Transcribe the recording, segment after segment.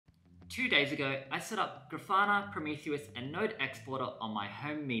2 days ago, I set up Grafana, Prometheus and Node Exporter on my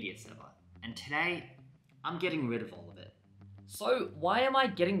home media server, and today, I'm getting rid of all of it. So why am I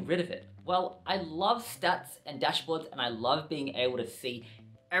getting rid of it? Well, I love stats and dashboards and I love being able to see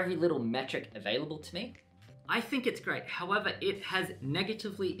every little metric available to me. I think it's great, however, it has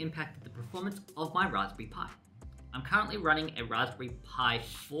negatively impacted the performance of my Raspberry Pi. I'm currently running a Raspberry Pi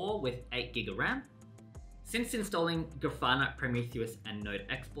 4 with 8GB of RAM. Since installing Grafana, Prometheus and Node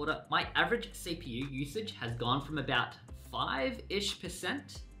Exporter, my average CPU usage has gone from about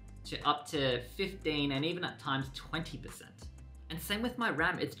 5-ish% to up to 15 and even at times 20%. And same with my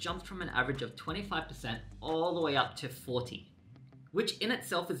RAM, it's jumped from an average of 25% all the way up to 40%, which in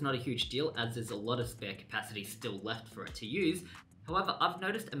itself is not a huge deal as there's a lot of spare capacity still left for it to use. However, I've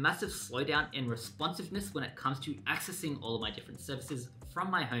noticed a massive slowdown in responsiveness when it comes to accessing all of my different services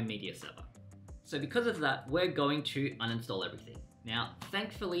from my home media server. So because of that, we're going to uninstall everything. Now,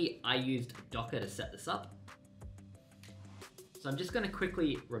 thankfully, I used Docker to set this up. So I'm just going to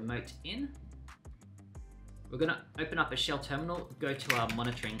quickly remote in. We're going to open up a shell terminal, go to our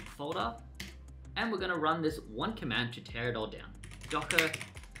monitoring folder, and we're going to run this one command to tear it all down. Docker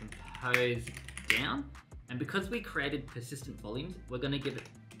compose down. And because we created persistent volumes, we're going to give it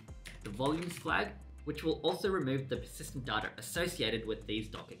the volumes flag, which will also remove the persistent data associated with these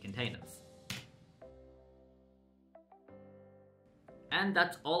Docker containers. And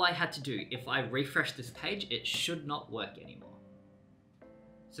that's all I had to do. If I refresh this page, it should not work anymore.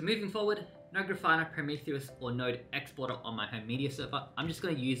 So moving forward, no Grafana, Prometheus or Node Exporter on my home media server. I'm just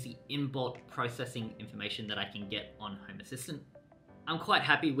going to use the in-bulk processing information that I can get on Home Assistant. I'm quite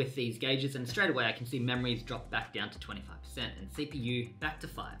happy with these gauges and straight away I can see memories drop back down to 25% and CPU back to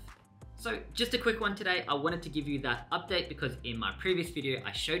 5. So just a quick one today. I wanted to give you that update because in my previous video,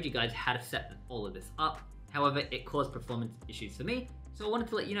 I showed you guys how to set all of this up. However, it caused performance issues for me. So I wanted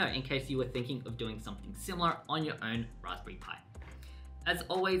to let you know in case you were thinking of doing something similar on your own Raspberry Pi. As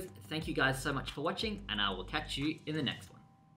always, thank you guys so much for watching and I will catch you in the next one.